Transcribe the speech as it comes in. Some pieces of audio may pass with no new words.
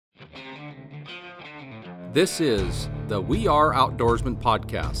This is the We Are Outdoorsmen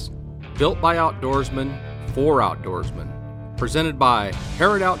podcast, built by outdoorsmen for outdoorsmen, presented by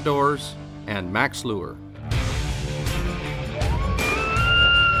Harrod Outdoors and Max Lure.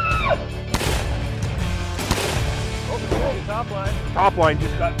 Top line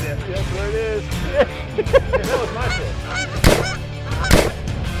just got this. That's where it is. That was my fish.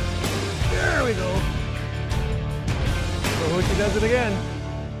 There we go. So Hoochie does it again.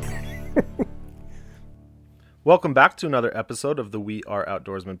 Welcome back to another episode of the We Are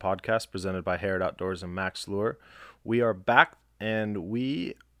Outdoorsmen podcast presented by Harrod Outdoors and Max Lure. We are back, and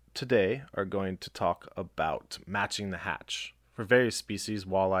we today are going to talk about matching the hatch for various species,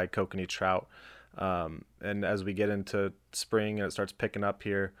 walleye, kokanee, trout. And as we get into spring and it starts picking up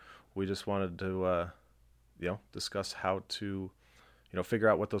here, we just wanted to, discuss how to, figure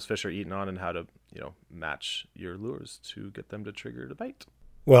out what those fish are eating on and how to, match your lures to get them to trigger the bite.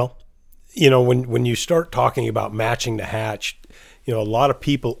 Well, when you start talking about matching the hatch, a lot of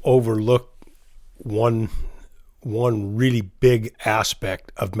people overlook one really big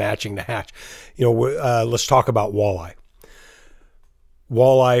aspect of matching the hatch. Let's talk about walleye.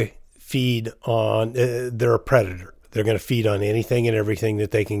 Walleye feed on, they're a predator. They're going to feed on anything and everything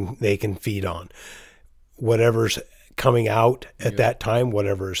that they can feed on. Whatever's coming out at that time,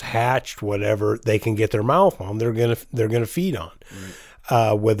 whatever's hatched, whatever they can get their mouth on, they're going to feed on.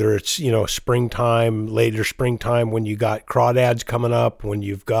 Right. Whether it's, springtime, later springtime, when you got crawdads coming up, when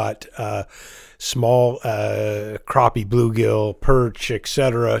you've got small crappie, bluegill, perch,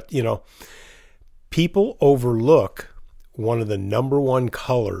 etc. People overlook one of the number one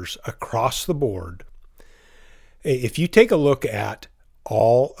colors across the board. If you take a look at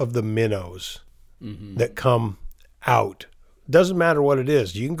all of the minnows that come out, doesn't matter what it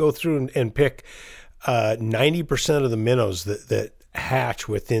is, you can go through and pick 90% of the minnows that hatch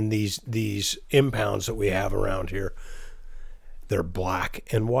within these impounds that we have around here. They're black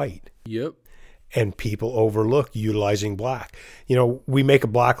and white. Yep. And people overlook utilizing black. We make a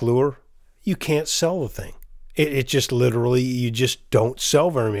black lure, you can't sell the thing. It just literally, you just don't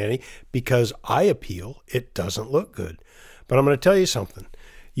sell very many because eye appeal, it doesn't look good. But I'm going to tell you something.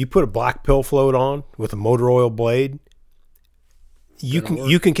 You put a black pill float on with a motor oil blade, you can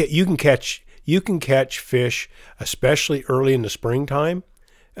catch fish, especially early in the springtime,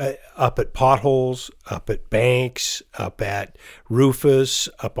 up at potholes, up at banks, up at Rufus,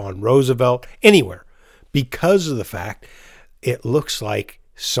 up on Roosevelt, anywhere, because of the fact it looks like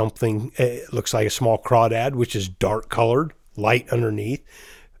something. It looks like a small crawdad, which is dark colored, light underneath.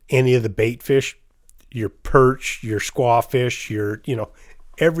 Any of the bait fish, your perch, your squawfish, your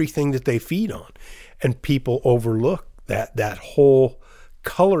everything that they feed on, and people overlook that whole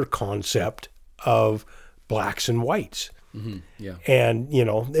color concept of blacks and whites. Mm-hmm. Yeah. And,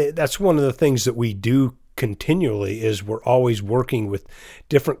 that's one of the things that we do continually is we're always working with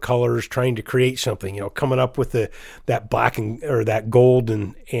different colors, trying to create something, coming up with that black or that gold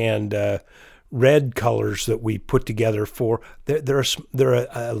and red colors that we put together for, they're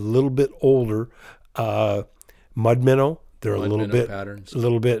a little bit older mud minnow. They're a little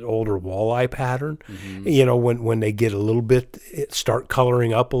bit older walleye pattern. Mm-hmm. When they get a little bit, start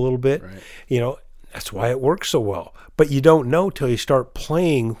coloring up a little bit, right. That's why it works so well. But you don't know till you start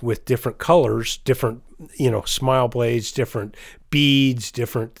playing with different colors, different, smile blades, different beads,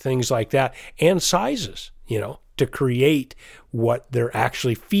 different things like that, and sizes, to create what they're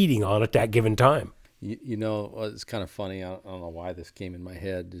actually feeding on at that given time. It's kind of funny. I don't know why this came in my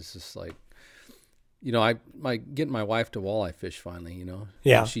head. It's just like, I getting my wife to walleye fish finally,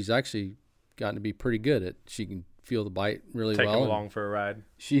 Yeah. And she's actually gotten to be pretty good at, she can feel the bite really well. Take them along for a ride.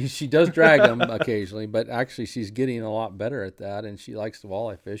 She does drag them occasionally, but actually she's getting a lot better at that, and she likes the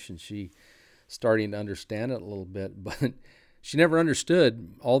walleye fish, and she starting to understand it a little bit, but she never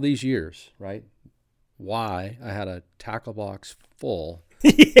understood all these years, right? Why I had a tackle box full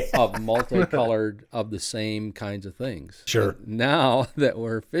of multicolored of the same kinds of things. Sure. But now that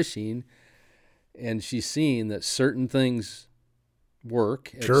we're fishing, and she's seeing that certain things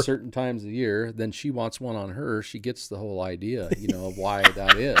work at certain times of the year, then she wants one on her. She gets the whole idea, of why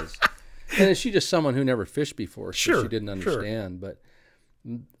that is. And she's just someone who never fished before, so she didn't understand. But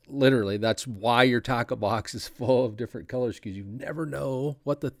literally, that's why your tackle box is full of different colors, because you never know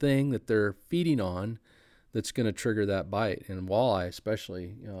what the thing that they're feeding on that's going to trigger that bite. And walleye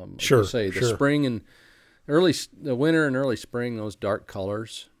especially, the spring and the winter and early spring, those dark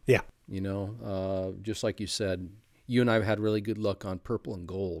colors. Yeah. Just like you said, you and I have had really good luck on purple and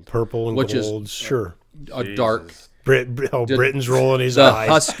gold. Purple and gold, sure. A dark. Britton's rolling his the eyes.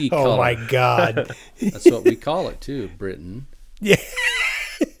 The husky color. Oh, my God. That's what we call it, too, Britton. Yeah.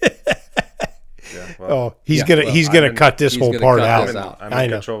 Oh, he's gonna cut this whole part out. I'm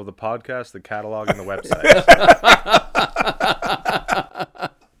in control of the podcast, the catalog, and the website.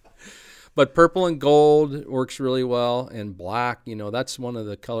 But purple and gold works really well, and black, that's one of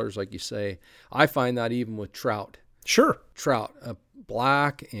the colors, like you say. I find that even with trout. Sure. Trout, a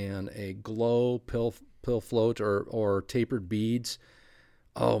black and a glow pill float or tapered beads.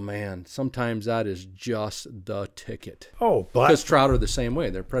 Oh, man, sometimes that is just the ticket. Oh, black. Because trout are the same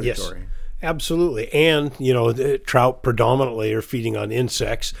way. They're predatory. Yes. Absolutely. And, the trout predominantly are feeding on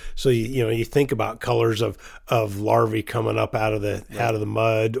insects. So, you think about colors of larvae coming up out of the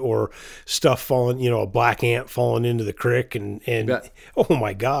mud, or stuff falling, a black ant falling into the creek and oh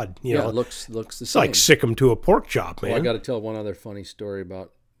my God, it looks the it's same. like sick 'em to a pork chop, man. Well, I got to tell one other funny story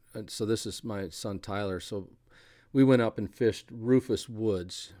about, so this is my son Tyler. So we went up and fished Rufus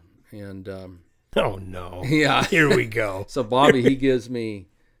Woods, and oh no. Yeah. Here we go. So Bobby, he gives me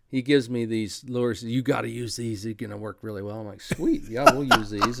these lures. You got to use these. They're going to work really well. I'm like, sweet. Yeah, we'll use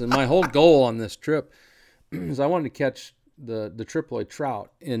these. And my whole goal on this trip is I wanted to catch the triploid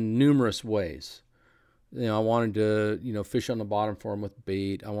trout in numerous ways. I wanted to, fish on the bottom for them with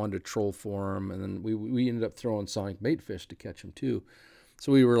bait. I wanted to troll for them. And then we ended up throwing sonic bait fish to catch them too.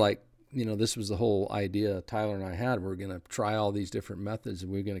 So we were like, this was the whole idea Tyler and I had. We're going to try all these different methods, and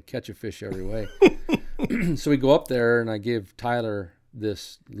we're going to catch a fish every way. So we go up there, and I give Tyler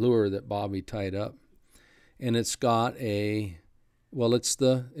this lure that Bobby tied up, and it's got it's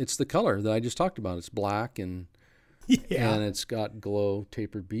the color that I just talked about. It's black and it's got glow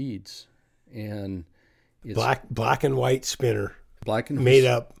tapered beads, and it's black and white spinner, made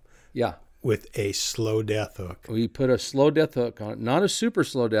up yeah with a slow death hook. We put a slow death hook on it, not a super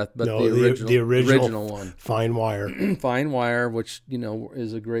slow death, but the original one, fine wire. Fine wire, which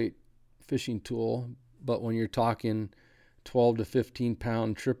is a great fishing tool, but when you're talking 12 to 15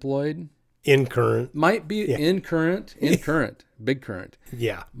 pound triploid. In current. Might be in current, big current.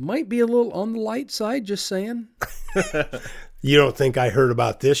 Yeah. Might be a little on the light side, just saying. You don't think I heard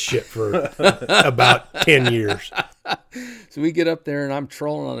about this shit for about 10 years. So we get up there, and I'm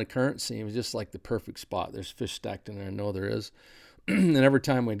trolling on a current seam. It's just like the perfect spot. There's fish stacked in there. I know there is. And every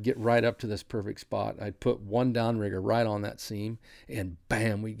time we'd get right up to this perfect spot, I'd put one downrigger right on that seam, and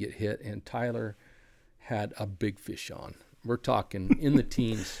bam, we'd get hit. And Tyler had a big fish on. We're talking in the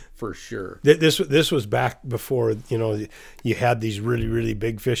teens for sure. This was back before, you had these really, really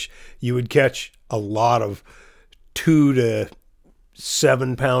big fish. You would catch a lot of 2 to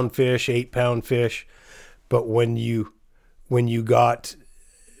 7 pound fish, 8 pound fish. But when you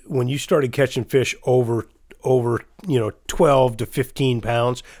started catching fish over 12 to 15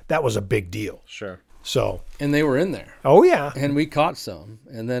 pounds, that was a big deal. Sure. So, and they were in there. Oh yeah. And we caught some.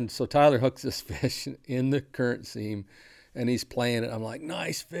 And then so Tyler hooks this fish in the current seam, and he's playing it. I'm like,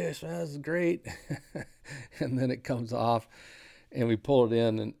 nice fish, that's great. And then it comes off, and we pull it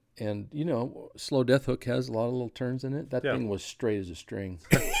in, and slow death hook has a lot of little turns in it. That thing was straight as a string.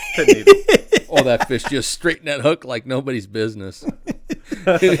 Oh, that fish just straightened that hook like nobody's business.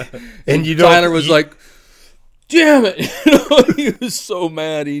 And Tyler was like, damn it. He was so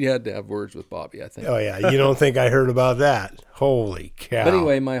mad. He had to have words with Bobby, I think. Oh yeah, you don't think I heard about that? Holy cow. But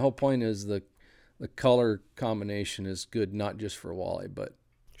anyway, my whole point is the color combination is good, not just for walleye, but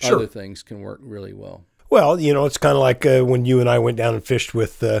other things can work really well. Well, it's kind of like when you and I went down and fished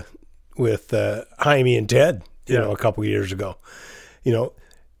with Jaime and Ted, a couple of years ago.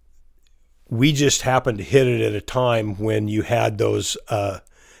 We just happened to hit it at a time when you had those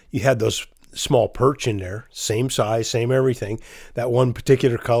small perch in there, same size, same everything. That one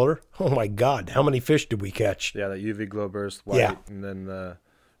particular color. Oh my God, how many fish did we catch? Yeah, that UV glow burst white, and then the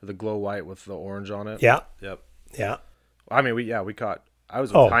glow white with the orange on it. Yeah. Yep. Yeah. I mean, we caught. I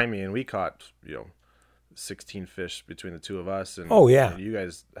was with Jaime, and we caught 16 fish between the two of us. And and you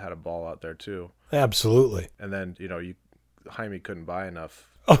guys had a ball out there too. Absolutely. And then Jaime couldn't buy enough.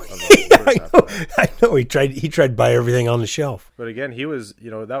 Oh, I know. He tried to buy everything on the shelf. But again, he was,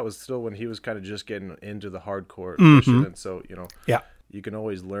 that was still when he was kind of just getting into the hardcore fishing, and so you can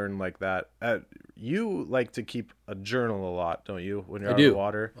always learn like that. You like to keep a journal a lot, don't you? When you're out of the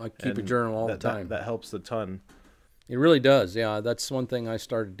water, I keep a journal all the time. That helps a ton. It really does. Yeah, that's one thing I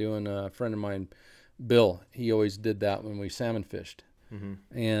started doing. A friend of mine, Bill, he always did that when we salmon fished,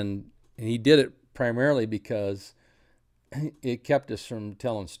 and he did it primarily because it kept us from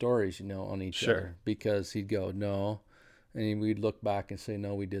telling stories, on each other, because he'd go, no. And we'd look back and say,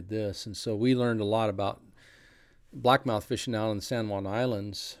 no, we did this. And so we learned a lot about blackmouth fishing out in the San Juan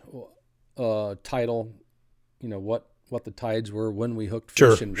Islands, tidal, what the tides were, when we hooked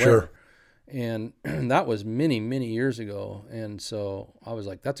fish and where. And that was many, many years ago. And so I was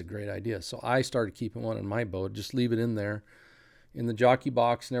like, that's a great idea. So I started keeping one in my boat, just leave it in there in the jockey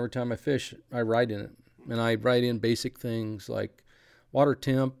box. And every time I fish, I write in it. And I write in basic things like water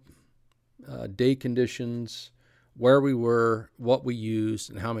temp, day conditions, where we were, what we used,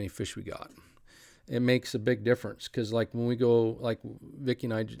 and how many fish we got. It makes a big difference because, like, when we go, like Vicki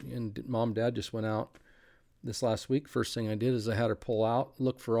and I and Mom and Dad just went out this last week. First thing I did is I had her pull out,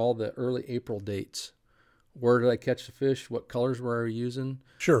 look for all the early April dates. Where did I catch the fish? What colors were I using?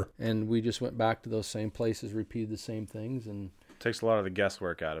 Sure. And we just went back to those same places, repeated the same things, and takes a lot of the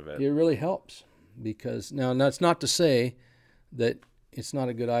guesswork out of it. It really helps because now that's not to say that it's not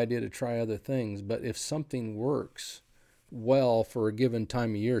a good idea to try other things, but if something works well for a given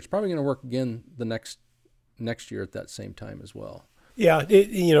time of year, it's probably going to work again the next year at that same time as well. Yeah,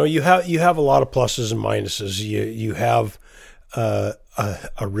 you have a lot of pluses and minuses. You have a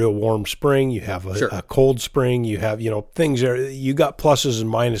real warm spring, you have a cold spring, you have things there. You got pluses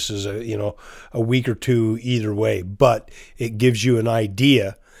and minuses. A week or two either way, but it gives you an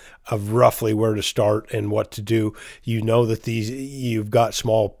idea of roughly where to start and what to do. You know that you've got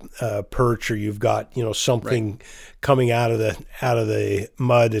small perch, or you've got something coming out of the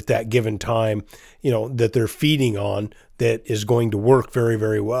mud at that given time, that they're feeding on, that is going to work very,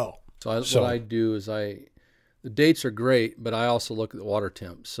 very well. So what I do is the dates are great, but I also look at the water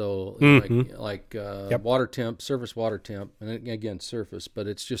temp. So water temp, surface water temp, and again surface, but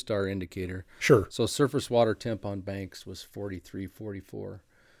it's just our indicator. Sure. So surface water temp on banks was 43, 44.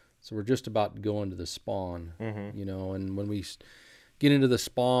 So we're just about to go into the spawn, and when we get into the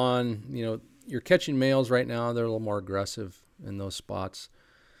spawn, you're catching males right now. They're a little more aggressive in those spots.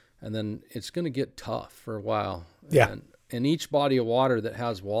 And then it's going to get tough for a while. Yeah. And each body of water that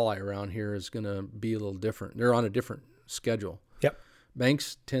has walleye around here is going to be a little different. They're on a different schedule. Yep.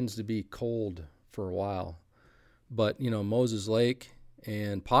 Banks tends to be cold for a while. But, Moses Lake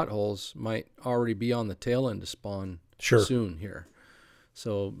and Potholes might already be on the tail end to spawn soon here.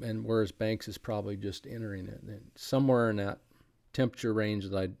 So, and whereas Banks is probably just entering it. And somewhere in that temperature range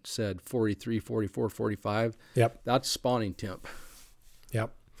that I said, 43, 44, 45. Yep. That's spawning temp.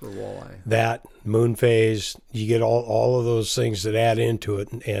 Yep. For walleye. That, moon phase, you get all of those things that add into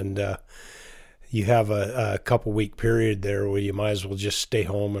it. And you have a couple week period there where you might as well just stay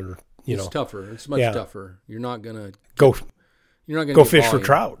home or, It's tougher. It's much tougher. You're not going to go fish volume. for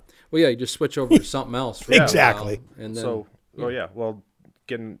trout. Well, yeah, you just switch over to something else. For Exactly. And then,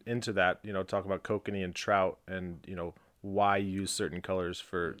 getting into that, talk about kokanee and trout and, why use certain colors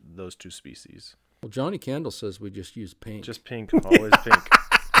for those two species. Well, Johnny Candle says we just use pink. Just pink, always pink.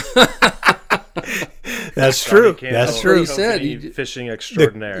 That's true. That's true. He said fishing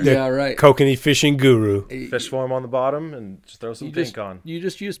extraordinaire. Yeah, right. Kokanee fishing guru. Fish form on the bottom and just throw some pink on. You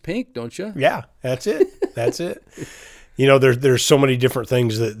just use pink, don't you? Yeah, that's it. That's it. There's so many different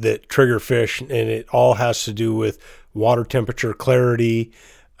things that trigger fish, and it all has to do with water temperature, clarity,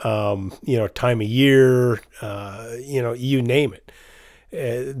 time of year, you name it.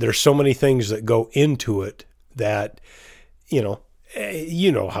 There's so many things that go into it that,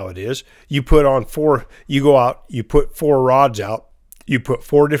 how it is. You go out, you put 4 rods out, you put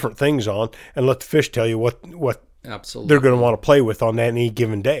 4 different things on, and let the fish tell you what Absolutely they're going to want to play with on any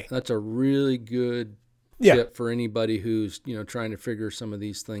given day. That's a really good tip for anybody who's trying to figure some of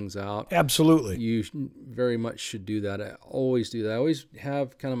these things out. Absolutely. You very much should do that. I always do that. I always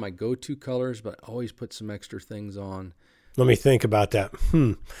have kind of my go-to colors, but I always put some extra things on. Let me think about that.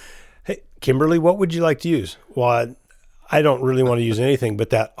 Hey, Kimberly, what would you like to use? Well, I don't really want to use anything but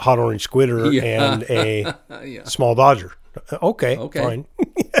that hot orange squidder and a small dodger. Okay. Fine.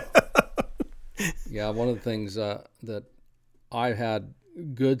 Yeah, one of the things that I've had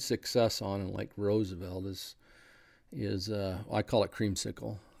good success on in Lake Roosevelt is I call it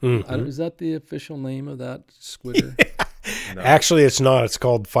creamsicle. Mm-hmm. Is that the official name of that squidder? No. Actually, it's not. It's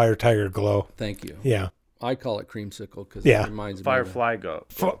called Fire Tiger Glow. Thank you. Yeah. I call it creamsicle because it reminds me Firefly Glow.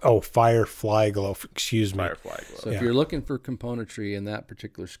 Firefly Glow. Excuse me. Firefly Glow. So if you're looking for componentry in that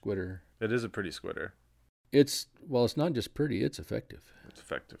particular squidder, it is a pretty squidder. It's not just pretty; it's effective. It's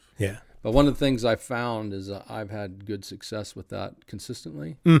effective. Yeah. But one of the things I found is I've had good success with that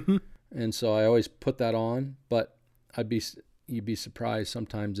consistently, and so I always put that on. But you'd be surprised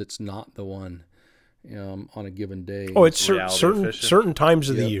sometimes it's not the one on a given day. Oh, it's certain times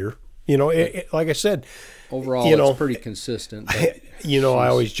of the year. Like I said, overall it's pretty consistent. But I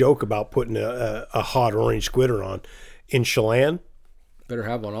always joke about putting a hot orange squidder on. In Chelan, better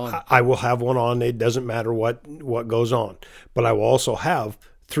have one on. I will have one on. It doesn't matter what goes on, but I will also have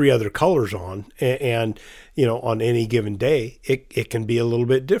 3 other colors on, and on any given day, it can be a little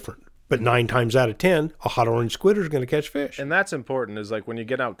bit different. But 9 times out of 10, a hot orange squidder is going to catch fish. And that's important, is like when you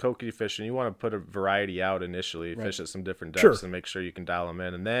get out kokanee fishing, you want to put a variety out initially, fish at some different depths, and make sure you can dial them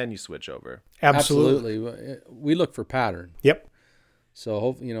in, and then you switch over. Absolutely. We look for pattern. Yep. So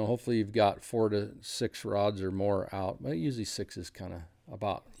hopefully you've got 4 to 6 rods or more out. But usually 6 is kind of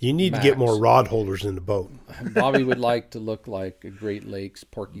about. You need to get more rod holders in the boat. Bobby would like to look like a Great Lakes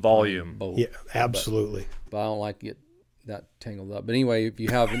porcupine volume boat. Yeah, absolutely. But I don't like to get that tangled up. But anyway, if you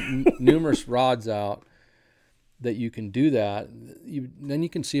have numerous rods out that you can do that, then you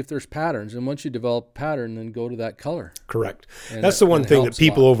can see if there's patterns. And once you develop pattern, then go to that color. Correct. And that's the one thing that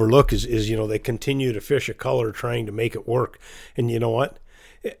people overlook is they continue to fish a color trying to make it work. And you know what?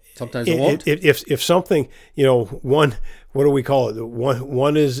 Sometimes it won't. If something, one, what do we call it?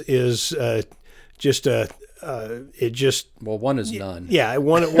 One is just a. One is none. Yeah,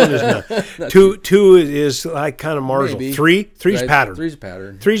 one is none. Two is like kind of marginal. Maybe. Three's pattern. Three's a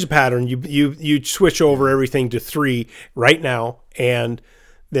pattern. Three's a pattern. You switch over everything to 3 right now, and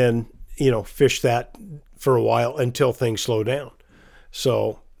then fish that for a while until things slow down.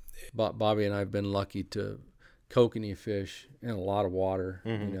 So, Bobby and I have been lucky to kokanee fish in a lot of water.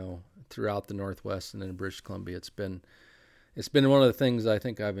 Throughout the Northwest and in British Columbia. It's been one of the things I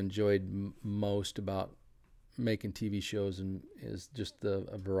think I've enjoyed most about making TV shows, and is just the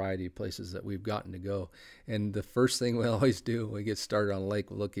variety of places that we've gotten to go. And the first thing we always do when we get started on a lake,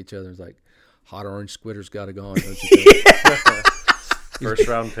 we look at each other and it's like, hot orange squidder's got to go on, don't you think? First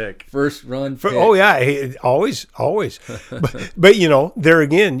round pick. First run pick. Oh yeah, always. but there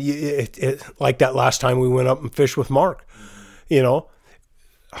again, like that last time we went up and fished with Mark,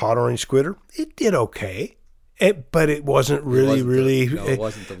 hot orange squidder, it did okay, but it wasn't really. It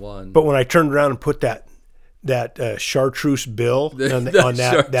wasn't the one. But when I turned around and put that chartreuse bill on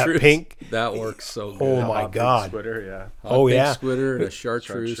that pink, that works so good. Oh my God! Squidder, yeah. Hot pink squidder and a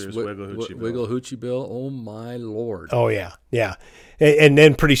chartreuse wiggle hoochie bill. Oh my Lord! Oh yeah. And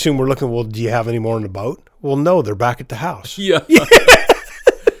then pretty soon we're looking. Well, do you have any more in the boat? Well, no, they're back at the house. Yeah.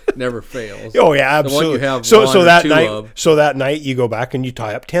 Never fails. Oh yeah, absolutely. The one you have so that night you go back and you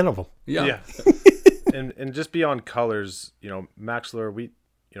tie up 10 of them. Yeah. and just beyond colors, Max Lure, we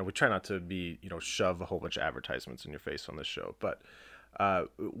try not to shove a whole bunch of advertisements in your face on this show, but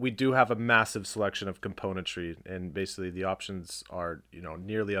we do have a massive selection of componentry, and basically the options are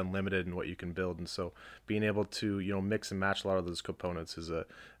nearly unlimited in what you can build, and so being able to mix and match a lot of those components is a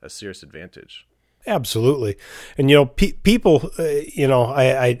serious advantage. Absolutely. And people,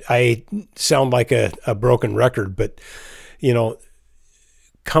 I sound like a broken record, but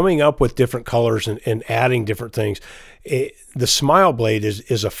coming up with different colors and adding different things, the Smile Blade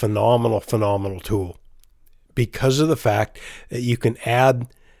is a phenomenal tool, because of the fact that you can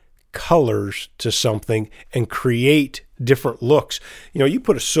add colors to something and create different looks. You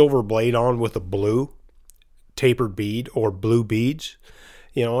put a silver blade on with a blue tapered bead or blue beads,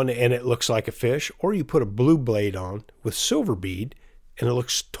 and it looks like a fish, or you put a blue blade on with silver bead and it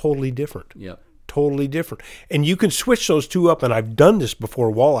looks totally different. Yeah. Totally different. And you can switch those two up, and I've done this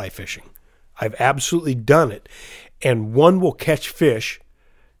before walleye fishing. I've absolutely done it. And one will catch fish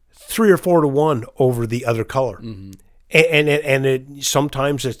 3 or 4 to 1 over the other color. Mm-hmm. And it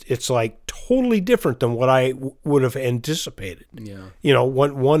sometimes it's like totally different than what I would have anticipated. Yeah.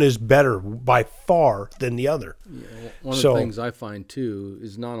 One is better by far than the other. Yeah. One of the things I find too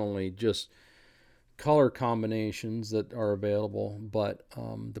is not only just color combinations that are available, but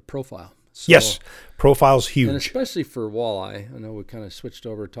the profile. So, yes, profile's huge. And especially for walleye. I know we kind of switched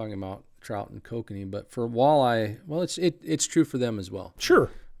over talking about trout and kokanee, but for walleye, well, it's true for them as well. Sure.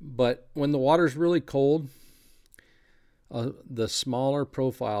 But when the water's really cold, the smaller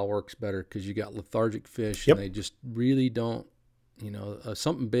profile works better because you got lethargic fish, and they just really don't,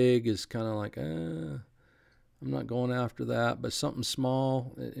 something big is kind of like, I'm not going after that, but something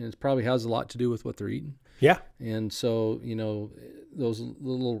small, and it probably has a lot to do with what they're eating. Yeah. And so, those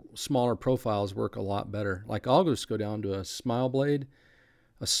little smaller profiles work a lot better. Like I'll just go down to a Smile Blade,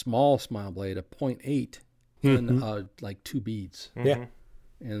 a small Smile Blade, a 0.8, and like 2 beads. Yeah.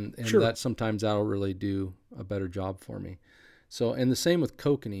 And that sometimes that'll really do a better job for me. So, and the same with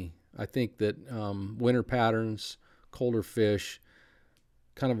kokanee. I think that winter patterns, colder fish,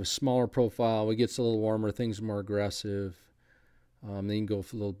 kind of a smaller profile, it gets a little warmer, things are more aggressive. Then you can go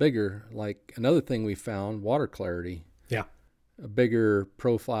for a little bigger. Like another thing we found, water clarity. Yeah. A bigger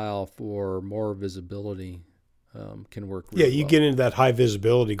profile for more visibility can work really well. You get into that high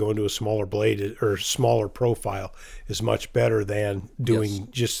visibility, going to a smaller blade or smaller profile is much better than doing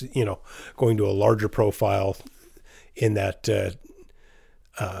just, going to a larger profile in that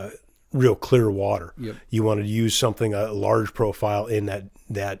real clear water. Yep. You want to use something, a large profile in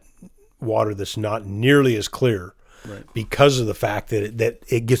that water that's not nearly as clear, Right. because of the fact that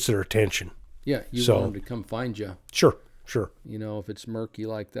it gets their attention. Yeah, you So- want them to come find you. Sure. You know, if it's murky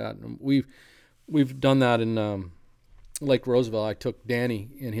like that. And we've done that in Lake Roosevelt. I took Danny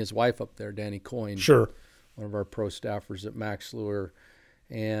and his wife up there, Danny Coyne, Sure. one of our pro staffers at Max Lure,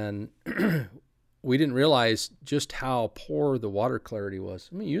 and we didn't realize just how poor the water clarity was.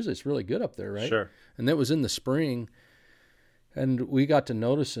 I mean, usually it's really good up there, right? Sure. And that was in the spring, and we got to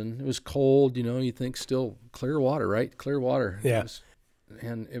noticing it was cold. You know, you think still clear water, right? Clear water. Yeah.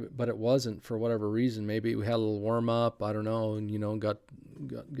 But it wasn't for whatever reason. Maybe we had a little warm up. I don't know, and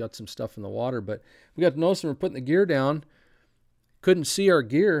got some stuff in the water. But we got to notice when we're putting the gear down, couldn't see our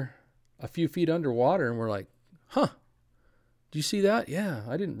gear a few feet underwater, and we're like, "Huh? Do you see that? Yeah,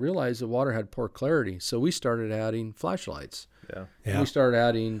 I didn't realize the water had poor clarity." So we started adding flashlights. Yeah. And we started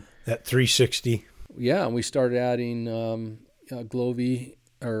adding. That 360. Yeah, and we started adding Glow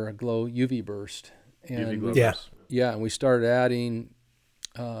UV burst, and UV Yeah. yeah, and we started adding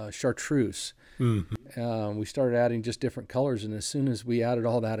chartreuse. Mm-hmm. We started adding just different colors, and as soon as we added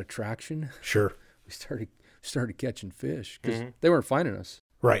all that attraction, Sure. we started catching fish because they weren't finding us.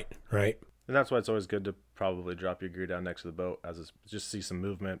 Right. And that's why it's always good to probably drop your gear down next to the boat just see some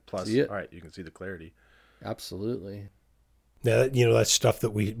movement. Plus, See it. all right, you can see the clarity. Absolutely. Now, that's stuff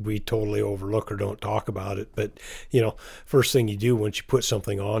that we totally overlook or don't talk about it. But, first thing you do once you put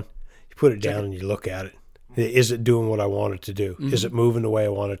something on, you put it down and you look at it. Is it doing what I want it to do? Mm-hmm. Is it moving the way I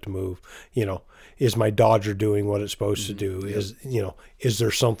want it to move? Is my Dodger doing what it's supposed to do? Is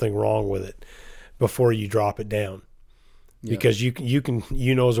there something wrong with it before you drop it down? Yeah. Because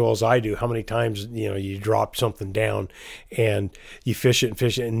you know as well as I do how many times you drop something down and you fish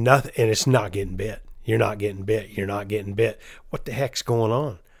it and nothing, and it's not getting bit. You're not getting bit. What the heck's going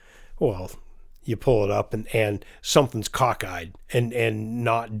on? Well, you pull it up and something's cockeyed and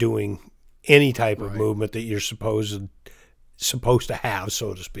not doing any type of movement that you're supposed to have,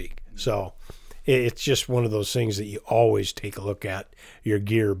 so to speak. So it's just one of those things that you always take a look at your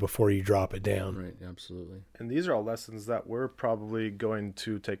gear before you drop it down. Right. Absolutely. And these are all lessons that we're probably going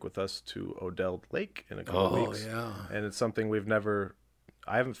to take with us to Odell Lake in a couple of weeks. Yeah. And it's something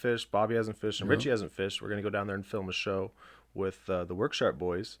I haven't fished, Bobby hasn't fished, and Richie hasn't fished. We're going to go down there and film a show with the Worksharp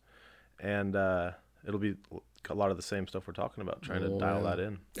boys. And it'll be a lot of the same stuff we're talking about, trying to dial that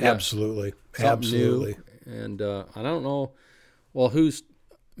in. Yeah. Absolutely. Something Absolutely. new. And I don't know. Well,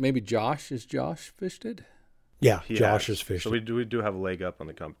 maybe Josh? Has Josh fished it? Yeah, He Josh has. is fishing. So we do have a leg up on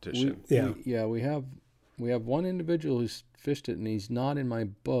the competition. We have one individual who's fished it, and he's not in my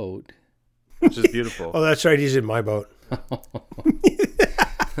boat. Which is beautiful. Oh, that's right. He's in my boat.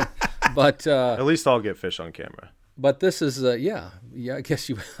 But At least I'll get fish on camera. but this is I guess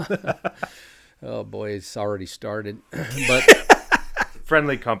you. Oh boy, it's already started. But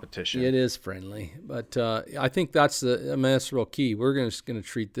Friendly competition. it is friendly. But I think that's that's real key. We're gonna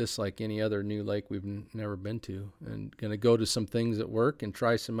treat this like any other new lake we've never been to, and gonna go to some things that work and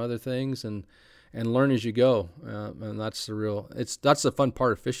try some other things and learn as you go. And that's that's the fun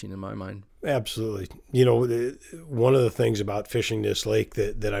part of fishing in my mind. Absolutely. One of the things about fishing this lake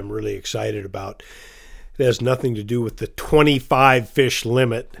that I'm really excited about, it has nothing to do with the 25 fish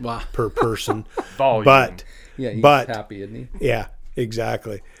limit Wow. per person. Volume. But Yeah, he's But- happy, isn't he? yeah,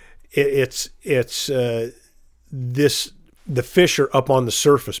 exactly. The fish are up on the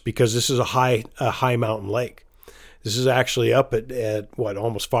surface because this is a high mountain lake. This is actually up at what,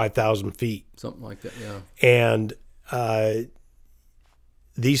 almost 5,000 feet. Something like that, yeah. And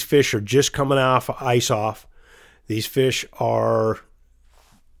these fish are just coming ice off. These fish are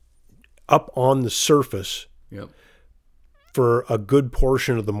up on the surface Yep. for a good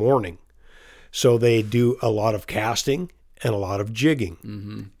portion of the morning. So they do a lot of casting and a lot of jigging.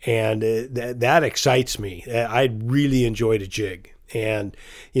 Mm-hmm. And that excites me. I really enjoy to jig. And,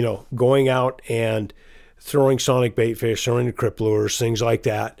 going out and throwing sonic bait fish, throwing the crip lures, things like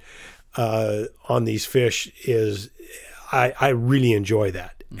that on these fish I really enjoy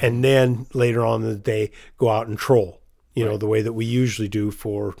that. Mm-hmm. And then later on in the day, go out and troll, the way that we usually do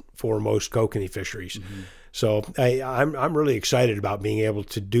for most kokanee fisheries. Mm-hmm. So I'm really excited about being able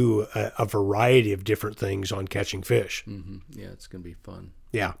to do a variety of different things on catching fish. Mm-hmm. Yeah, it's going to be fun.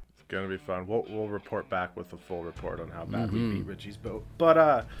 Yeah. It's going to be fun. We'll report back with a full report on how bad we beat Richie's boat.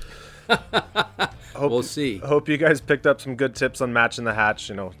 But We'll see. Hope you guys picked up some good tips on matching the hatch.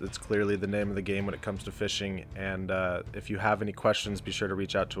 It's clearly the name of the game when it comes to fishing. And if you have any questions, be sure to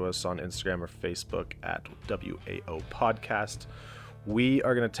reach out to us on Instagram or Facebook at WAO Podcast. We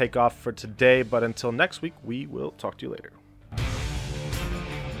are going to take off for today, but until next week, we will talk to you later.